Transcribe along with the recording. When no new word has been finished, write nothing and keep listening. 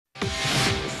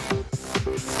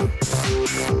The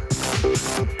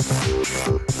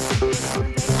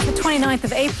 29th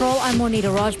of April, I'm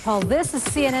Monita Rajpal. This is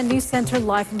CNN News Center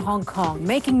live from Hong Kong.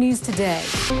 Making news today.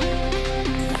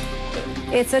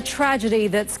 It's a tragedy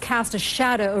that's cast a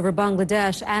shadow over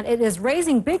Bangladesh, and it is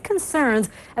raising big concerns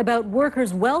about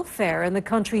workers' welfare in the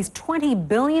country's $20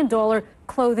 billion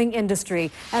clothing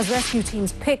industry as rescue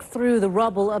teams pick through the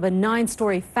rubble of a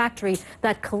 9-story factory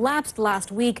that collapsed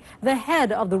last week. The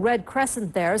head of the Red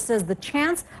Crescent there says the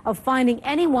chance of finding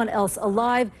anyone else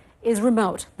alive is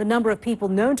remote. The number of people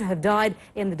known to have died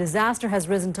in the disaster has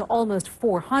risen to almost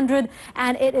 400,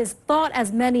 and it is thought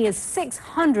as many as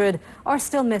 600 are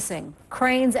still missing.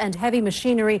 Cranes and heavy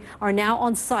machinery are now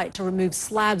on site to remove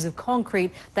slabs of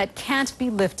concrete that can't be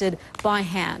lifted by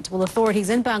hand. Well, authorities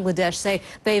in Bangladesh say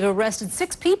they've arrested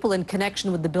 6 people in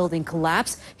connection with the building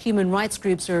collapse. Human rights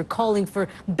groups are calling for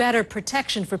better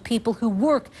protection for people who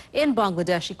work in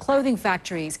Bangladeshi clothing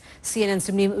factories. CNN's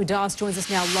Sumnima Udas joins us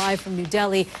now live from New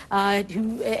Delhi,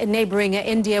 neighboring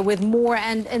India, with more.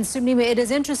 And Sumnima, it is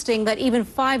interesting that even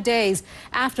 5 days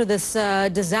after this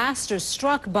disaster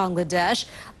struck Bangladesh,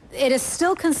 it is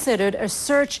still considered a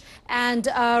search and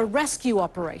rescue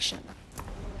operation.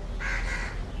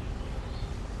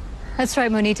 That's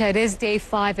right, Monita. It is day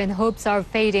 5 and hopes are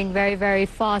fading very, very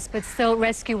fast, but still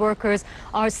rescue workers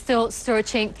are still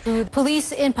searching through.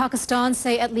 Police in Pakistan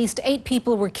say at least 8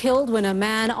 people were killed when a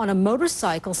man on a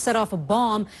motorcycle set off a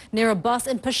bomb near a bus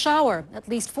in Peshawar. At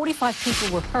least 45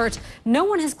 people were hurt. No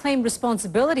one has claimed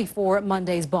responsibility for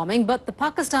Monday's bombing, but the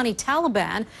Pakistani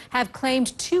Taliban have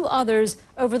claimed 2 others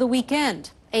over the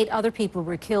weekend. 8 other people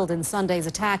were killed in Sunday's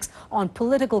attacks on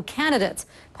political candidates.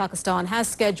 Pakistan has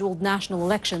scheduled national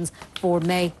elections for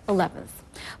May 11th.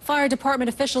 Fire department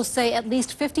officials say at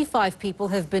least 55 people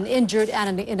have been injured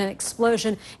in an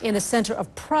explosion in the center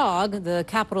of Prague, the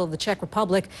capital of the Czech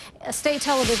Republic. State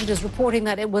television is reporting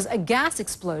that it was a gas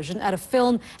explosion at a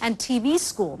film and TV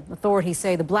school. Authorities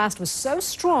say the blast was so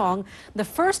strong, the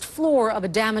first floor of a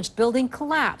damaged building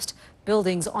collapsed.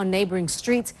 Buildings on neighboring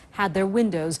streets had their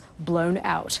windows blown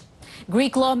out.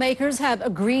 Greek lawmakers have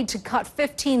agreed to cut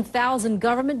 15,000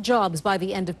 government jobs by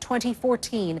the end of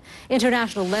 2014.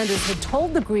 International lenders had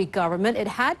told the Greek government it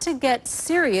had to get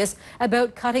serious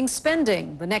about cutting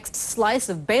spending. The next slice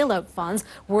of bailout funds,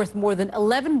 worth more than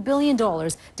 $11 billion,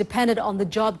 depended on the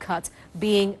job cuts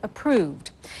being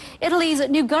approved. Italy's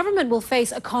new government will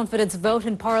face a confidence vote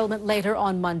in Parliament later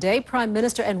on Monday. Prime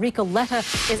Minister Enrico Letta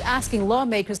is asking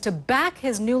lawmakers to back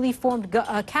his newly formed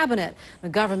cabinet. The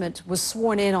government was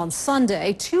sworn in on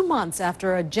Sunday, 2 months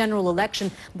after a general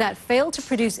election that failed to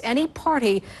produce any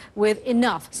party with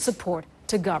enough support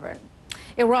to govern.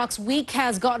 Iraq's week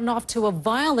has gotten off to a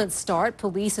violent start.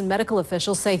 Police and medical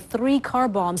officials say 3 car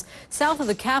bombs south of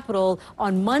the capital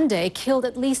on Monday killed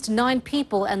at least 9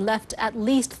 people and left at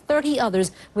least 30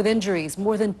 others with injuries.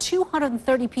 More than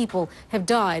 230 people have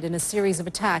died in a series of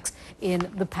attacks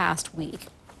in the past week.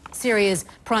 Syria's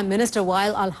Prime Minister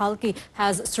Wael al-Halki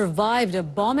has survived a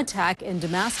bomb attack in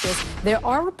Damascus. There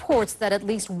are reports that at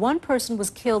least 1 person was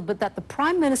killed, but that the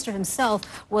Prime Minister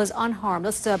himself was unharmed.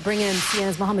 Let's bring in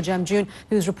CNN's Mohammed Jamjoon,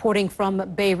 who's reporting from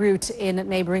Beirut in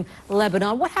neighboring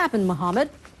Lebanon. What happened, Mohammed?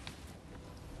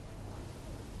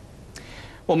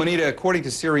 Well, Monita, according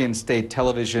to Syrian state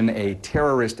television, a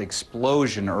terrorist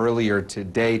explosion earlier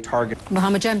today targeted...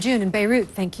 Mohammed Jamjoon in Beirut,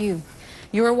 thank you.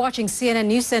 You are watching CNN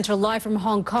News Center live from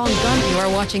Hong Kong. You are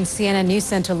watching CNN News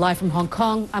Center live from Hong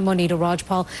Kong. I'm Monita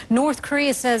Rajpal. North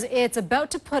Korea says it's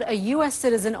about to put a U.S.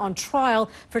 citizen on trial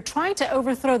for trying to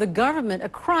overthrow the government, a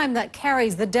crime that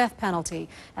carries the death penalty.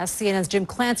 As CNN's Jim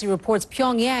Clancy reports,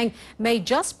 Pyongyang may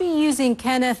just be using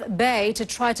Kenneth Bae to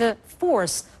try to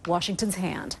force Washington's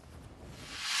hand.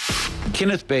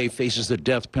 Kenneth Bae faces the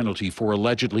death penalty for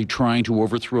allegedly trying to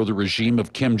overthrow the regime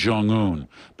of Kim Jong-un.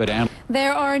 But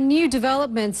there are new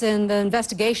developments in the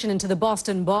investigation into the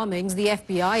Boston bombings. The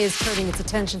FBI is turning its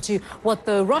attention to what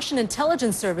the Russian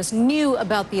intelligence service knew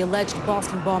about the alleged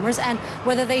Boston bombers and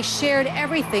whether they shared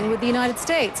everything with the United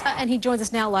States. And he joins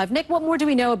us now live. Nick, what more do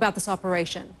we know about this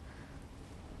operation?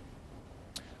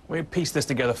 We pieced this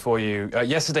together for you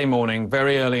yesterday morning,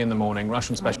 very early in the morning.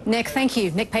 Russian special... Nick, thank you.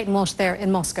 Nick Payton-Walsh there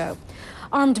in Moscow.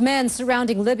 Armed men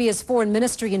surrounding Libya's foreign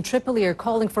ministry in Tripoli are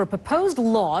calling for a proposed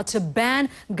law to ban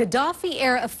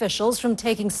Gaddafi-era officials from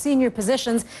taking senior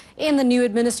positions in the new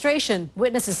administration.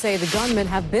 Witnesses say the gunmen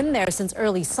have been there since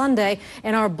early Sunday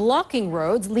and are blocking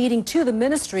roads leading to the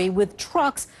ministry with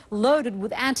trucks loaded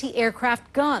with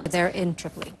anti-aircraft guns there in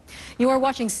Tripoli. You are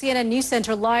watching CNN News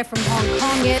Center live from Hong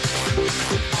Kong.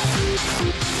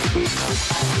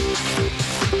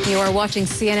 You are watching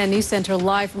CNN News Center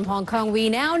live from Hong Kong. We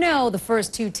now know the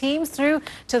first two teams through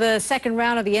to the second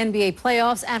round of the NBA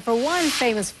playoffs. And for one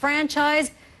famous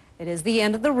franchise, it is the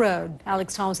end of the road.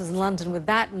 Alex Thomas is in London with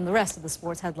that and the rest of the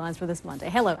sports headlines for this Monday.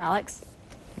 Hello, Alex.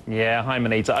 Yeah, hi,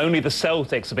 Monita. Only the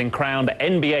Celtics have been crowned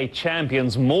NBA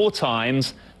champions more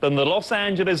times than the Los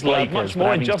Angeles Lakers. Much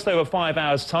more in just over 5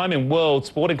 hours' time in World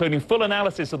Sport, including full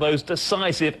analysis of those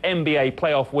decisive NBA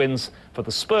playoff wins for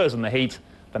the Spurs and the Heat.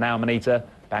 For now, Monita,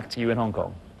 back to you in Hong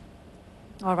Kong.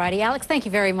 All righty, Alex, thank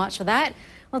you very much for that.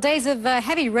 Well, days of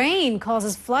heavy rain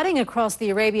causes flooding across the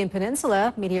Arabian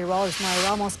Peninsula. Meteorologist Mari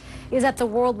Ramos is at the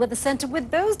World Weather Center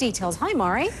with those details. Hi,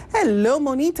 Mari. Hello,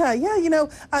 Monita. Yeah, you know,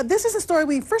 this is a story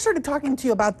we first started talking to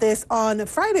you about this on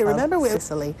Friday. Remember, with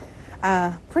Sicily.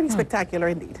 Pretty spectacular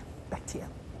indeed. Back to you.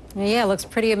 Yeah, looks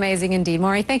pretty amazing indeed.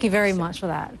 Mari, thank you very much for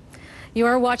that. You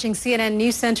are watching CNN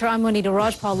News Center. I'm Monita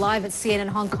Rajpal live at CNN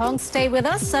Hong Kong. Stay with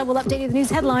us. We'll update you with the news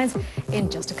headlines in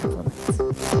just a couple of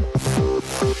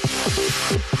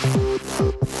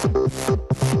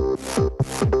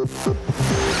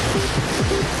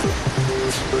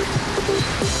minutes.